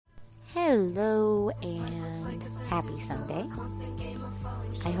Hello and happy Sunday.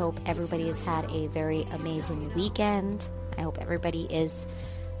 I hope everybody has had a very amazing weekend. I hope everybody is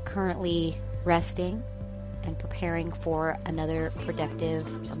currently resting and preparing for another productive,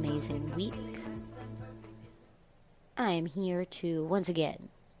 amazing week. I am here to once again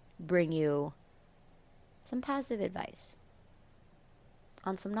bring you some positive advice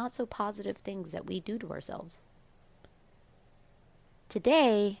on some not so positive things that we do to ourselves.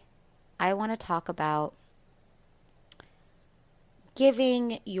 Today, I want to talk about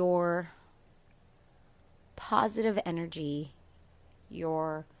giving your positive energy,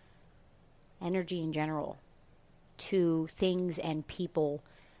 your energy in general, to things and people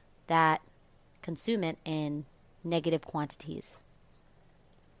that consume it in negative quantities.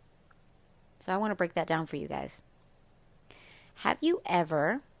 So I want to break that down for you guys. Have you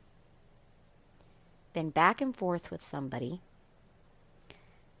ever been back and forth with somebody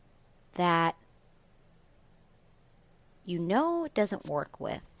that you know it doesn't work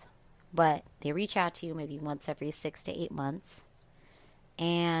with, but they reach out to you maybe once every 6 to 8 months,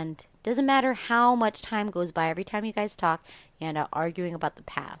 and doesn't matter how much time goes by, every time you guys talk, you end up arguing about the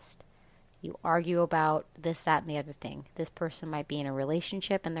past. You argue about this, that, and the other thing. This person might be in a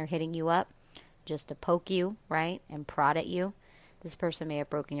relationship and they're hitting you up just to poke you, right, and prod at you. This person may have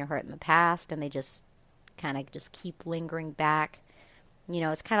broken your heart in the past and they just kind of just keep lingering back. You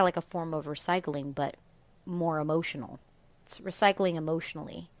know, it's kind of like a form of recycling, but more emotional. It's recycling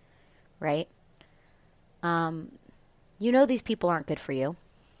emotionally, right? You know these people aren't good for you,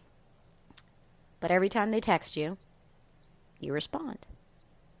 but every time they text you, you respond.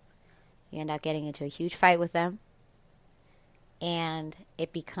 You end up getting into a huge fight with them, and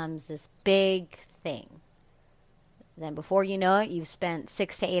it becomes this big thing. Then before you know it, you've spent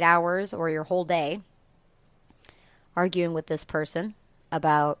 6 to 8 hours or your whole day arguing with this person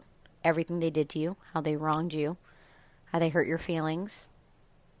about everything they did to you, how they wronged you, how they hurt your feelings,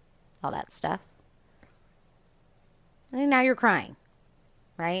 all that stuff. And then now you're crying,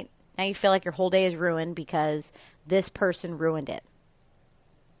 right? Now you feel like your whole day is ruined because this person ruined it.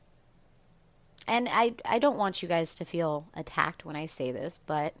 And I don't want you guys to feel attacked when I say this,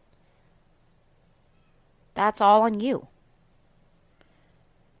 but that's all on you.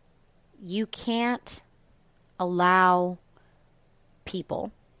 You can't allow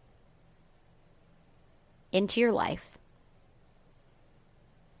people into your life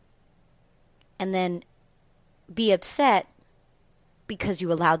and then be upset because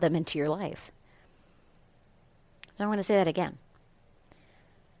you allowed them into your life. So I'm going to say that again.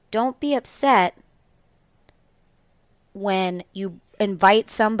 Don't be upset when you invite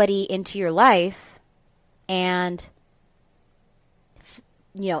somebody into your life and,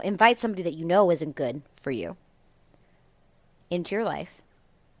 invite somebody that you know isn't good for you into your life,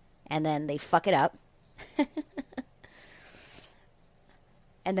 and then they fuck it up,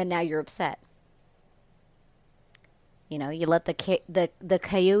 and then now you're upset. You know, you let the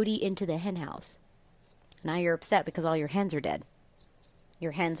coyote into the hen house. Now you're upset because all your hens are dead.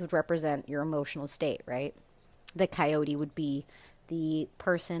 Your hens would represent your emotional state, right? The coyote would be the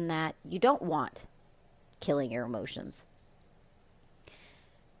person that you don't want killing your emotions.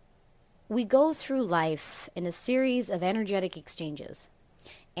 We go through life in a series of energetic exchanges.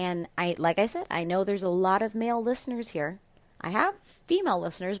 And like I said, I know there's a lot of male listeners here. I have female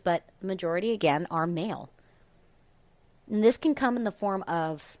listeners, but majority, again, are male. And this can come in the form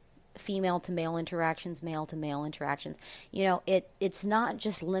of female to male interactions, male to male interactions. You know, it's not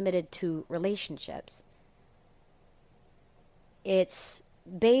just limited to relationships. It's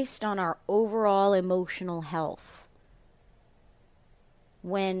based on our overall emotional health.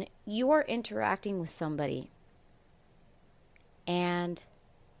 When you are interacting with somebody and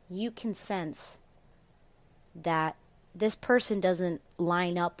you can sense that this person doesn't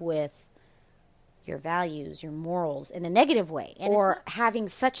line up with your values, your morals in a negative way, or having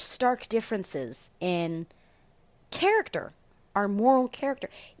such stark differences in character, our moral character.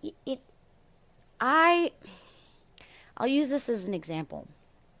 I'll use this as an example.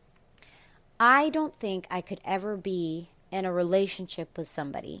 I don't think I could ever be in a relationship with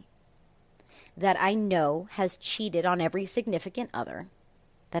somebody that I know has cheated on every significant other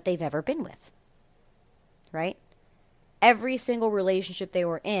that they've ever been with, right? Every single relationship they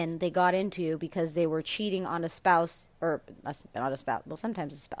were in, they got into because they were cheating on a spouse, or not a spouse, well,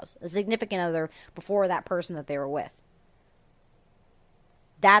 sometimes a spouse, a significant other before that person that they were with.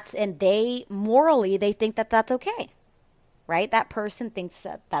 And they, morally, they think that that's okay, right? That person thinks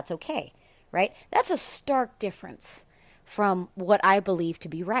that that's okay, right? That's a stark difference from what I believe to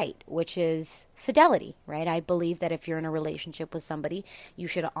be right, which is fidelity, right? I believe that if you're in a relationship with somebody, you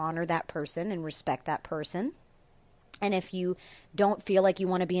should honor that person and respect that person. And if you don't feel like you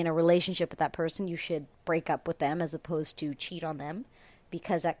want to be in a relationship with that person, you should break up with them as opposed to cheat on them,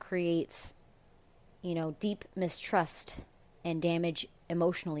 because that creates, deep mistrust and damage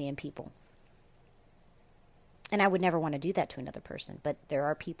emotionally in people. And I would never want to do that to another person, but there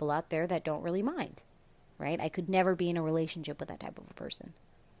are people out there that don't really mind, right? I could never be in a relationship with that type of a person.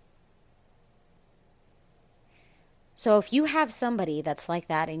 So if you have somebody that's like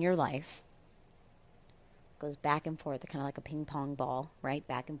that in your life, goes back and forth, kind of like a ping pong ball, right?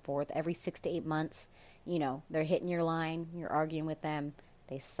 Back and forth every 6 to 8 months, they're hitting your line, you're arguing with them,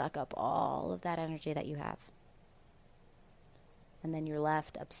 they suck up all of that energy that you have. And then you're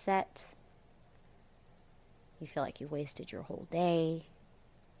left upset. You feel like you wasted your whole day.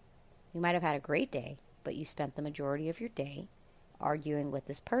 You might have had a great day, but you spent the majority of your day arguing with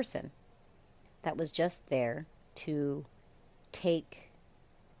this person that was just there to take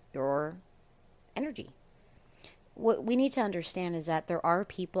your energy. What we need to understand is that there are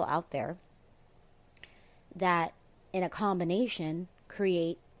people out there that, in a combination,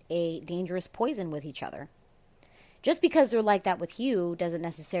 create a dangerous poison with each other. Just because they're like that with you doesn't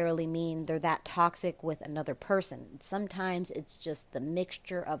necessarily mean they're that toxic with another person. Sometimes it's just the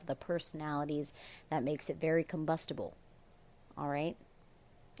mixture of the personalities that makes it very combustible. All right?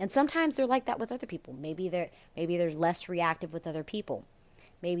 And sometimes they're like that with other people. Maybe they're less reactive with other people.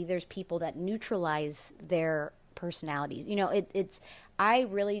 Maybe there's people that neutralize their personalities. I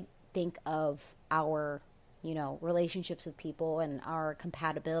really think of our relationships with people and our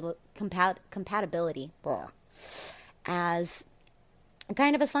compatibility as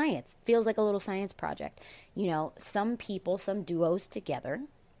kind of a science. Feels like a little science project. Some people, some duos together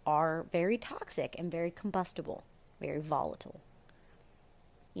are very toxic and very combustible, very volatile.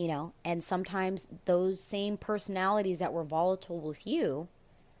 And sometimes those same personalities that were volatile with you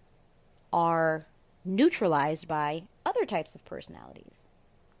are neutralized by other types of personalities.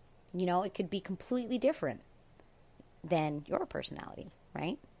 It could be completely different than your personality,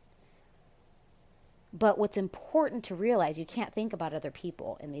 right? But what's important to realize, you can't think about other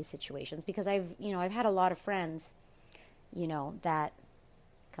people in these situations, because I've had a lot of friends, that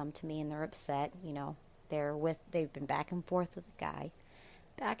come to me and they're upset, they've been back and forth with a guy,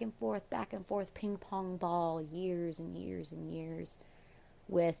 back and forth, ping pong ball, years and years and years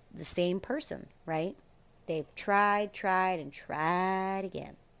with the same person, right? They've tried and tried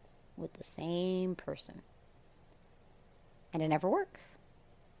again with the same person. And it never works,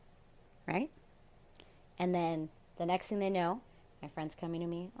 right? And then the next thing they know, my friend's coming to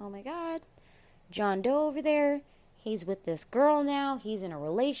me, oh my God, John Doe over there, he's with this girl now, he's in a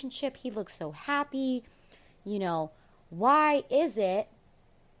relationship, he looks so happy. Why is it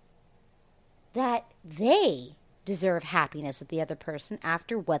that they deserve happiness with the other person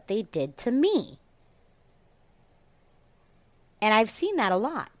after what they did to me? And I've seen that a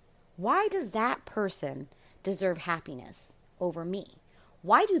lot. Why does that person deserve happiness over me?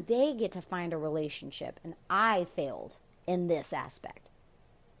 Why do they get to find a relationship and I failed in this aspect?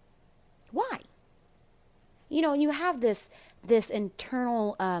 Why? You have this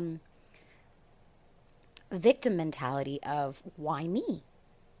internal victim mentality of, why me?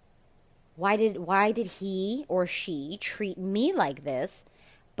 Why did he or she treat me like this,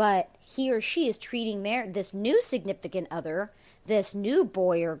 but he or she is treating this new significant other, this new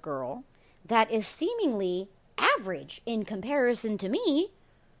boy or girl that is seemingly average in comparison to me,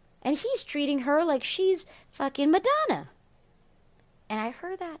 and he's treating her like she's fucking Madonna. And I've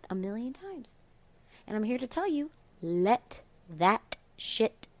heard that a million times. And I'm here to tell you, let that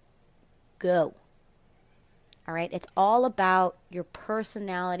shit go. All right? It's all about your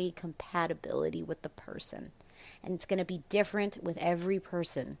personality compatibility with the person. And it's going to be different with every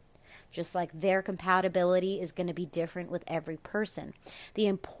person. Just like their compatibility is going to be different with every person. The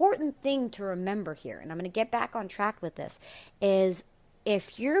important thing to remember here, and I'm going to get back on track with this, is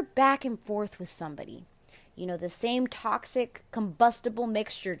if you're back and forth with somebody, the same toxic, combustible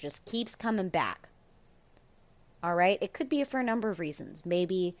mixture just keeps coming back. All right? It could be for a number of reasons.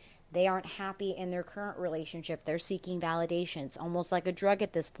 Maybe they aren't happy in their current relationship. They're seeking validation. It's almost like a drug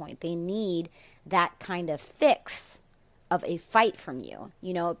at this point. They need that kind of fix of a fight from you.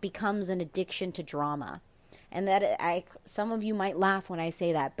 It becomes an addiction to drama. And some of you might laugh when I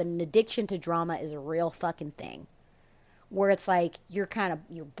say that, but an addiction to drama is a real fucking thing. Where it's like you're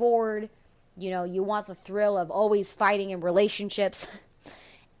bored, you want the thrill of always fighting in relationships.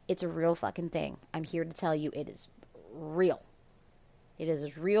 It's a real fucking thing. I'm here to tell you it is real. It is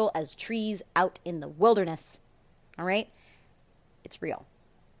as real as trees out in the wilderness. All right? It's real.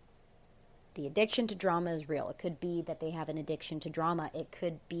 The addiction to drama is real. It could be that they have an addiction to drama. It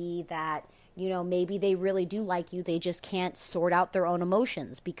could be that, maybe they really do like you. They just can't sort out their own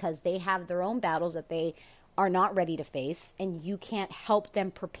emotions because they have their own battles that they are not ready to face, and you can't help them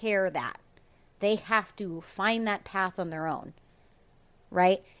prepare that. They have to find that path on their own,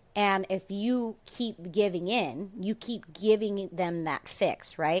 right? And if you keep giving in, you keep giving them that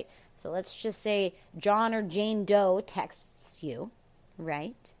fix, right? So let's just say John or Jane Doe texts you,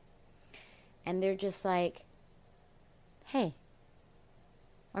 right? And they're just like, hey.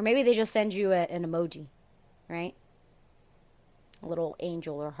 Or maybe they just send you an emoji, right? A little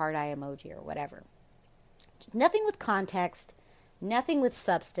angel or heart eye emoji or whatever. Nothing with context, nothing with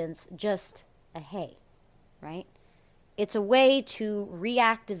substance, just a hey, right? It's a way to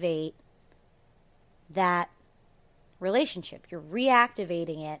reactivate that relationship. You're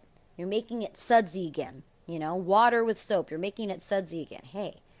reactivating it. You're making it sudsy again. Water with soap. You're making it sudsy again.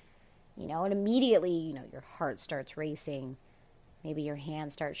 Hey. And immediately, your heart starts racing. Maybe your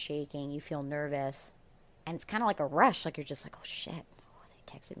hand starts shaking. You feel nervous. And it's kind of like a rush. Like you're just like, oh, shit. Oh,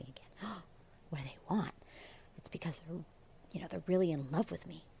 they texted me again. What do they want? It's because they're really in love with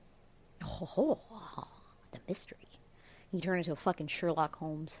me. Oh, the mystery. You turn into a fucking Sherlock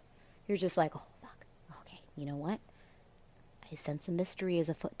Holmes. You're just like, oh, fuck. Okay, you know what? I sense a mystery is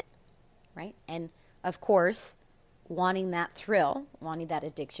afoot. Right? And, of course, wanting that thrill, wanting that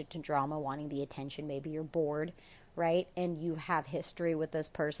addiction to drama, wanting the attention. Maybe you're bored, right? And you have history with this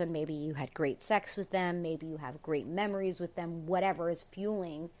person. Maybe you had great sex with them. Maybe you have great memories with them. Whatever is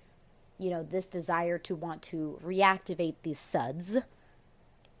fueling, this desire to want to reactivate these suds.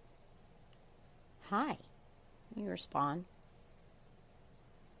 Hi. You respond.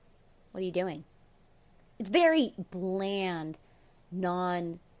 What are you doing? It's very bland,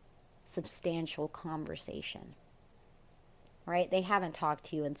 non-substantial conversation. Right? They haven't talked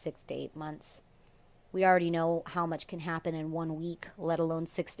to you in 6 to 8 months. We already know how much can happen in 1 week, let alone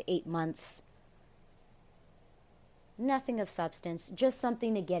 6 to 8 months. Nothing of substance, just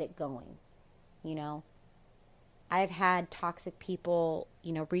something to get it going. I've had toxic people,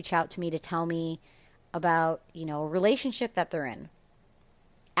 reach out to me to tell me about, a relationship that they're in.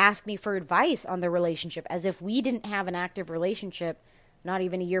 Ask me for advice on their relationship as if we didn't have an active relationship not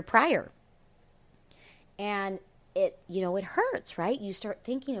even a year prior. And it hurts, right? You start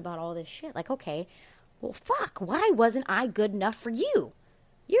thinking about all this shit. Like, okay, well, fuck, why wasn't I good enough for you?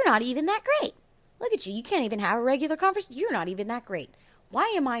 You're not even that great. Look at you. You can't even have a regular conversation. You're not even that great.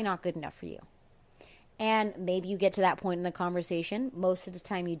 Why am I not good enough for you? And maybe you get to that point in the conversation. Most of the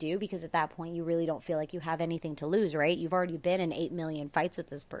time you do, because at that point you really don't feel like you have anything to lose, right? You've already been in 8 million fights with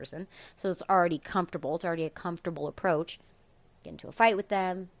this person. So it's already comfortable. It's already a comfortable approach. Get into a fight with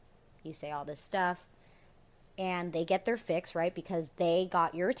them. You say all this stuff. And they get their fix, right? Because they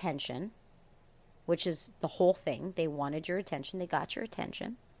got your attention, which is the whole thing. They wanted your attention. They got your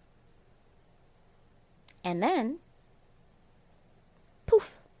attention. And then,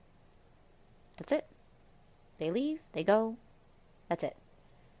 poof. That's it. They leave. They go. That's it.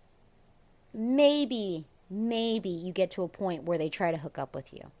 Maybe you get to a point where they try to hook up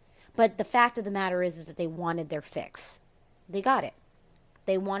with you. But the fact of the matter is that they wanted their fix. They got it.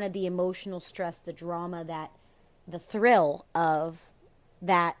 They wanted the emotional stress, the drama, the thrill of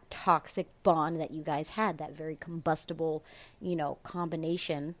that toxic bond that you guys had, that very combustible,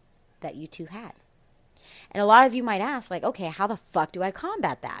 combination that you two had. And a lot of you might ask, like, okay, how the fuck do I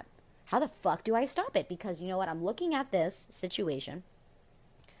combat that? How the fuck do I stop it? Because you know what? I'm looking at this situation,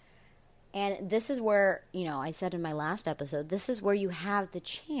 and this is where, I said in my last episode, this is where you have the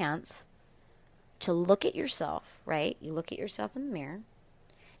chance to look at yourself, right? You look at yourself in the mirror,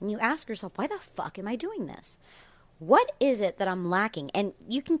 and you ask yourself, why the fuck am I doing this? What is it that I'm lacking? And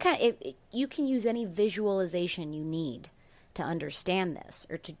you can you can use any visualization you need to understand this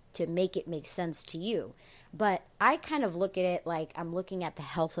or to make it make sense to you. But I kind of look at it like I'm looking at the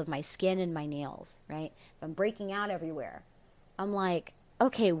health of my skin and my nails, right? If I'm breaking out everywhere, I'm like,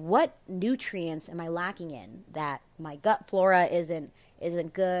 okay, what nutrients am I lacking in that my gut flora isn't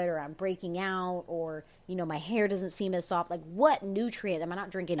good, or I'm breaking out, or, my hair doesn't seem as soft? Like, what nutrients? Am I not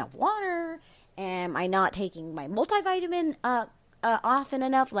drinking enough water? Am I not taking my multivitamin often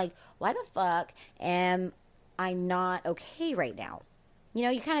enough? Like, why the fuck am I not okay right now?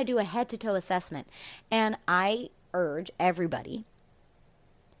 You kind of do a head-to-toe assessment. And I urge everybody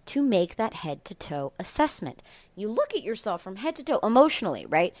to make that head-to-toe assessment. You look at yourself from head to toe, emotionally,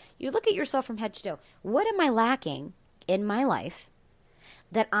 right? You look at yourself from head to toe. What am I lacking in my life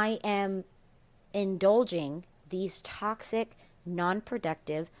that I am indulging these toxic,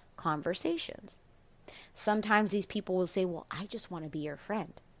 non-productive conversations? Sometimes these people will say, well, I just want to be your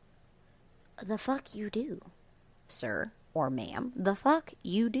friend. The fuck you do, sir or ma'am. The fuck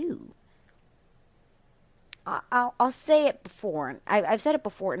you do. I'll say it before. I've said it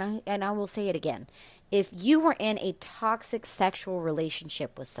before, and I will say it again. If you were in a toxic sexual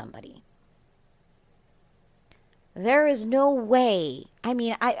relationship with somebody, there is no way. I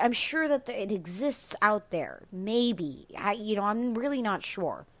mean, I'm sure that it exists out there. Maybe. I'm really not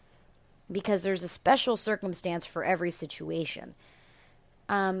sure. Because there's a special circumstance for every situation.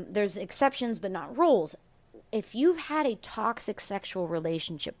 There's exceptions, but not rules. If you've had a toxic sexual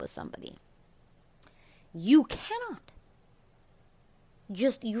relationship with somebody, you cannot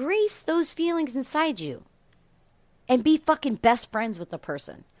just erase those feelings inside you and be fucking best friends with the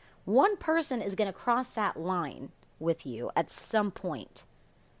person. One person is going to cross that line with you at some point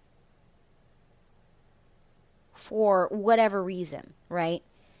for whatever reason, right?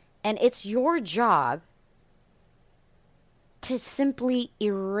 And it's your job to simply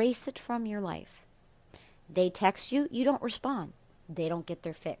erase it from your life. They text you, you don't respond. They don't get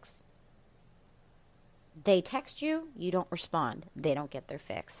their fix. They text you, you don't respond. They don't get their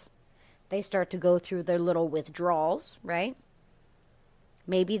fix. They start to go through their little withdrawals, right?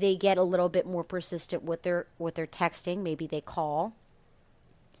 Maybe they get a little bit more persistent with their texting. Maybe they call.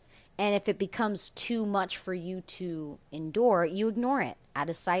 And if it becomes too much for you to endure, you ignore it. Out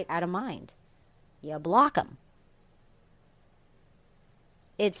of sight, out of mind. You block them.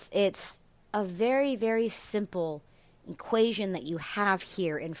 It's a very, very simple equation that you have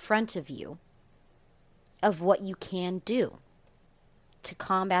here in front of you of what you can do to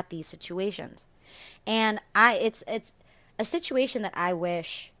combat these situations. And it's a situation that I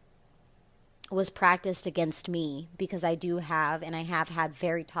wish was practiced against me, because I do have, and I have had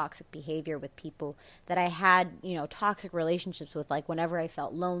very toxic behavior with people that I had, toxic relationships with. Like whenever I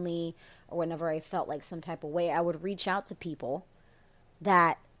felt lonely or whenever I felt like some type of way, I would reach out to people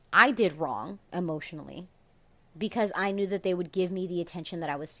that I did wrong emotionally, because I knew that they would give me the attention that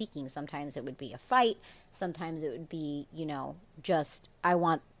I was seeking. Sometimes it would be a fight. Sometimes it would be, just I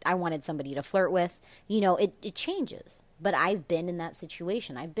wanted somebody to flirt with. It changes. But I've been in that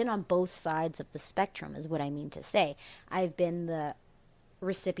situation. I've been on both sides of the spectrum, is what I mean to say. I've been the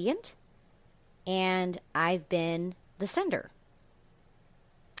recipient and I've been the sender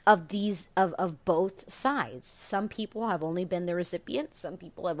of both sides. Some people have only been the recipients. Some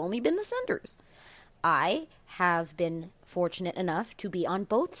people have only been the senders. I have been fortunate enough to be on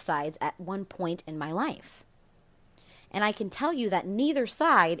both sides at one point in my life. And I can tell you that neither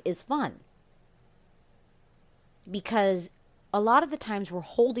side is fun. Because a lot of the times we're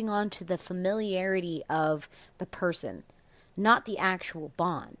holding on to the familiarity of the person, not the actual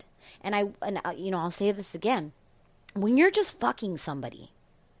bond. And I'll say this again. When you're just fucking somebody,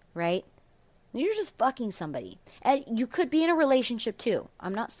 right? You're just fucking somebody. And you could be in a relationship too.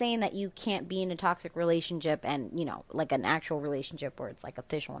 I'm not saying that you can't be in a toxic relationship and, like an actual relationship where it's like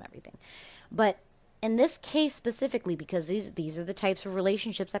official and everything. But in this case specifically, because these are the types of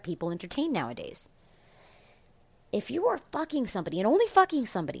relationships that people entertain nowadays. If you are fucking somebody and only fucking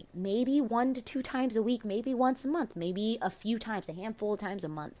somebody, maybe 1 to 2 times a week, maybe once a month, maybe a few times, a handful of times a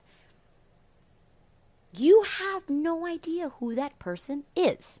month, you have no idea who that person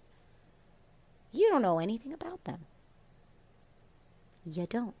is. You don't know anything about them. You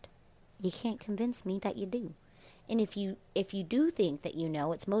don't. You can't convince me that you do. And if you do think that you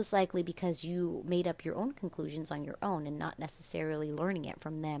know, it's most likely because you made up your own conclusions on your own and not necessarily learning it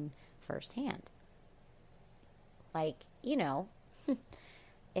from them firsthand. Like,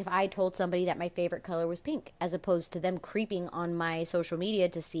 if I told somebody that my favorite color was pink, as opposed to them creeping on my social media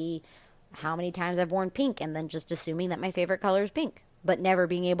to see how many times I've worn pink and then just assuming that my favorite color is pink, but never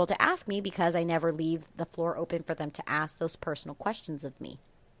being able to ask me because I never leave the floor open for them to ask those personal questions of me.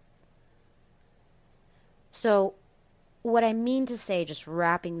 So, what I mean to say, just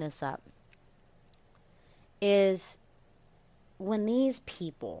wrapping this up, is when these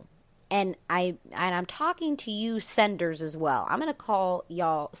people, and I'm talking to you senders as well. I'm going to call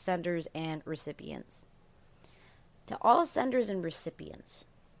y'all senders and recipients. To all senders and recipients,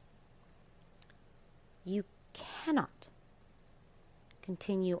 you cannot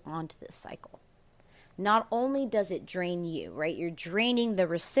continue on to this cycle. Not only does it drain you, right? You're draining the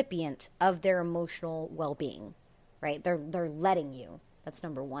recipient of their emotional well-being, right? They're letting you. That's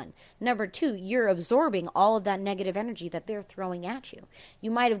number 1. Number 2, you're absorbing all of that negative energy that they're throwing at you. You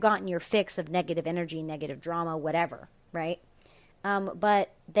might have gotten your fix of negative energy, negative drama, whatever, right?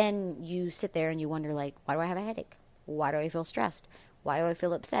 But then you sit there and you wonder, like, why do I have a headache? Why do I feel stressed? Why do I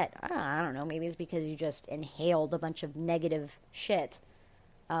feel upset? I don't know. Maybe it's because you just inhaled a bunch of negative shit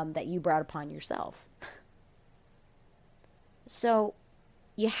that you brought upon yourself. So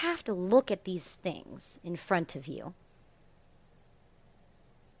you have to look at these things in front of you.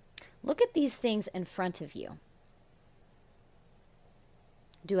 Look at these things in front of you.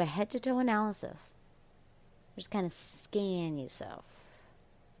 Do a head-to-toe analysis. Just kind of scan yourself.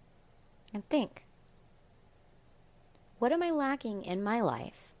 And think, what am I lacking in my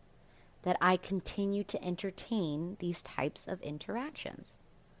life that I continue to entertain these types of interactions?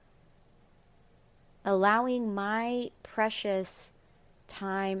 Allowing my precious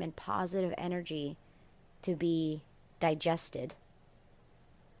time and positive energy to be digested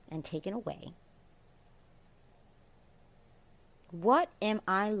and taken away. What am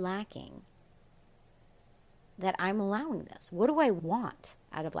I lacking that I'm allowing this? What do I want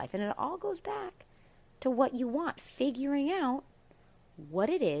out of life? And it all goes back to what you want, figuring out what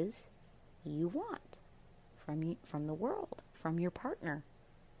it is you want from the world, from your partner,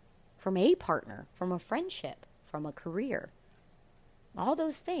 from a partner, from a friendship, from a career. All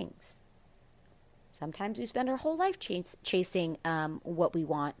those things. Sometimes we spend our whole life chasing what we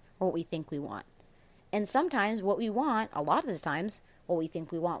want or what we think we want. And sometimes what we want, a lot of the times, what we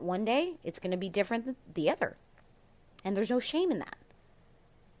think we want one day, it's going to be different than the other. And there's no shame in that.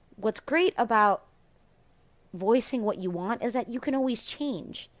 What's great about voicing what you want is that you can always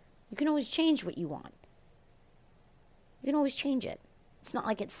change. You can always change what you want. You can always change it. It's not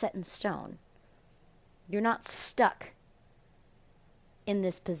like it's set in stone. You're not stuck in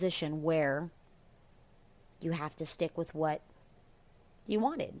this position where you have to stick with what you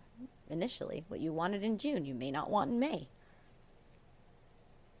wanted initially. What you wanted in June, you may not want in May.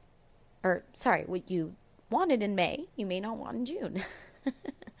 What you wanted in May, you may not want in June.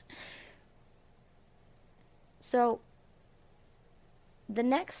 So, the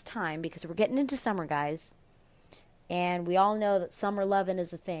next time, because we're getting into summer, guys, and we all know that summer loving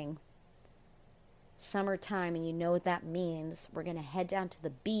is a thing. Summertime, and you know what that means. We're going to head down to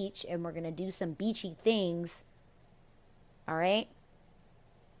the beach, and we're going to do some beachy things. All right?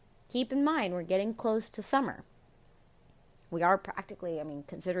 Keep in mind, we're getting close to summer. We are practically,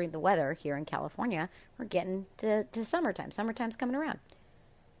 considering the weather here in California, we're getting to summertime. Summertime's coming around.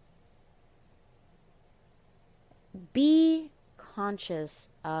 Be conscious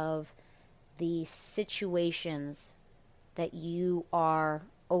of the situations that you are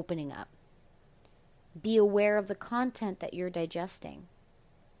opening up. Be aware of the content that you're digesting.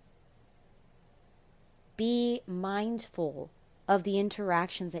 Be mindful of the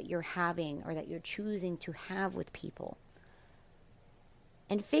interactions that you're having or that you're choosing to have with people.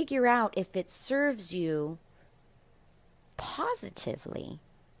 And figure out if it serves you positively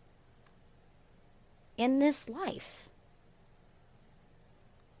in this life.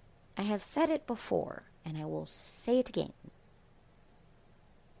 I have said it before, and I will say it again.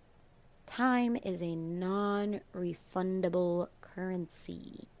 Time is a non-refundable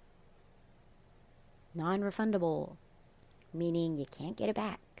currency. Non-refundable, meaning you can't get it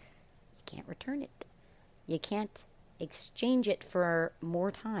back. You can't return it. You can't exchange it for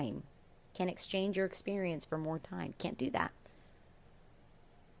more time. Can't exchange your experience for more time. Can't do that.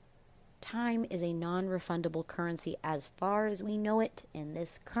 Time is a non-refundable currency as far as we know it in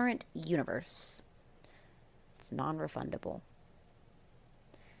this current universe. It's non-refundable.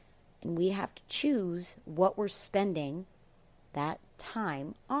 And we have to choose what we're spending that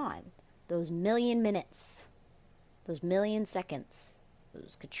time on. Those million minutes, those million seconds,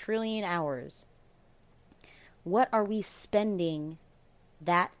 those quadrillion hours. What are we spending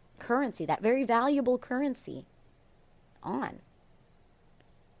that currency, that very valuable currency, on?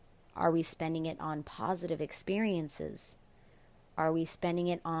 Are we spending it on positive experiences? Are we spending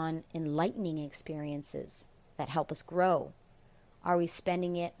it on enlightening experiences that help us grow? Are we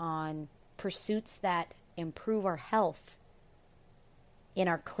spending it on pursuits that improve our health, in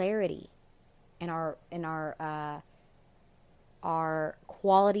our clarity, in our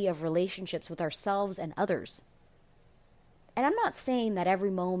quality of relationships with ourselves and others? And I'm not saying that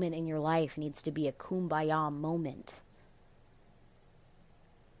every moment in your life needs to be a kumbaya moment.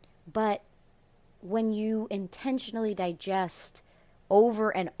 But when you intentionally digest over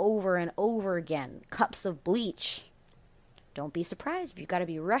and over and over again cups of bleach, don't be surprised if you've got to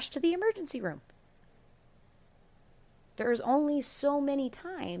be rushed to the emergency room. There's only so many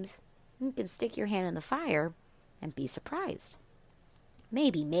times you can stick your hand in the fire and be surprised.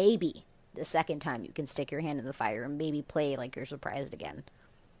 Maybe the second time you can stick your hand in the fire and maybe play like you're surprised again.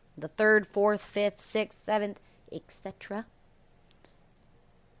 The third, fourth, fifth, sixth, seventh, etc.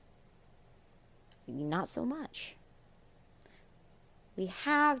 Not so much. We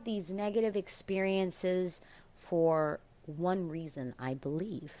have these negative experiences for one reason, I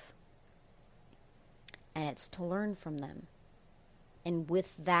believe. And it's to learn from them. And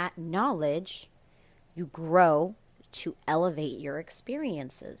with that knowledge, you grow to elevate your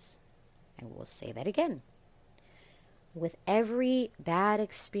experiences. I will say that again. With every bad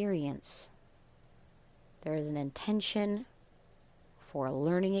experience, there is an intention for a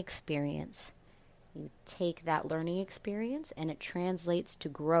learning experience. You take that learning experience and it translates to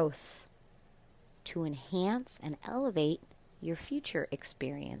growth to enhance and elevate your future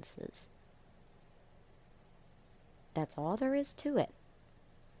experiences. That's all there is to it.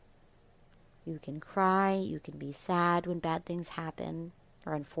 You can cry, you can be sad when bad things happen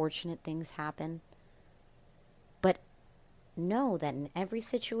or unfortunate things happen. But know that in every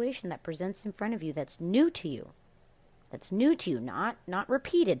situation that presents in front of you that's new to you, not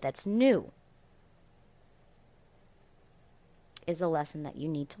repeated, that's new, is a lesson that you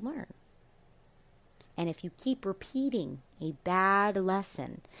need to learn. And if you keep repeating a bad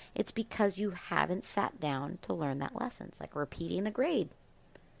lesson, it's because you haven't sat down to learn that lesson. It's like repeating the grade.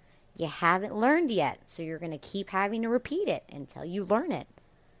 You haven't learned yet, so you're going to keep having to repeat it until you learn it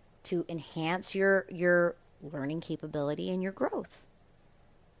to enhance your learning capability and your growth.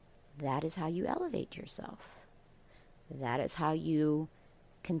 That is how you elevate yourself. That is how you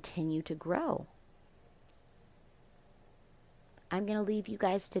continue to grow. I'm going to leave you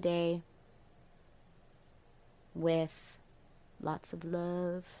guys today with lots of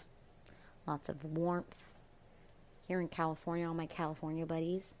love, lots of warmth. Here in California, all my California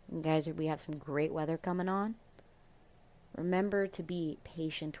buddies, you guys, we have some great weather coming on. Remember to be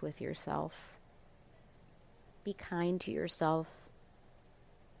patient with yourself. Be kind to yourself.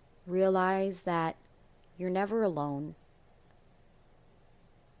 Realize that you're never alone.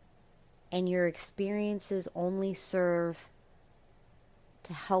 And your experiences only serve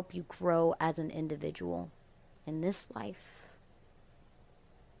to help you grow as an individual in this life.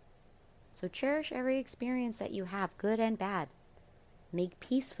 So cherish every experience that you have, good and bad. Make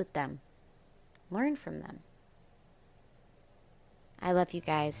peace with them. Learn from them. I love you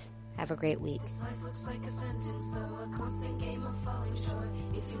guys. Have a great week. This life looks like a sentence, so a constant game of falling short.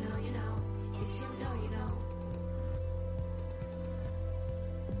 If you know, you know. If you know, you know.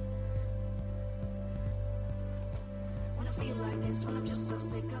 When I feel like this, when I'm just so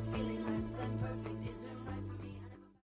sick of feeling less than perfect, is there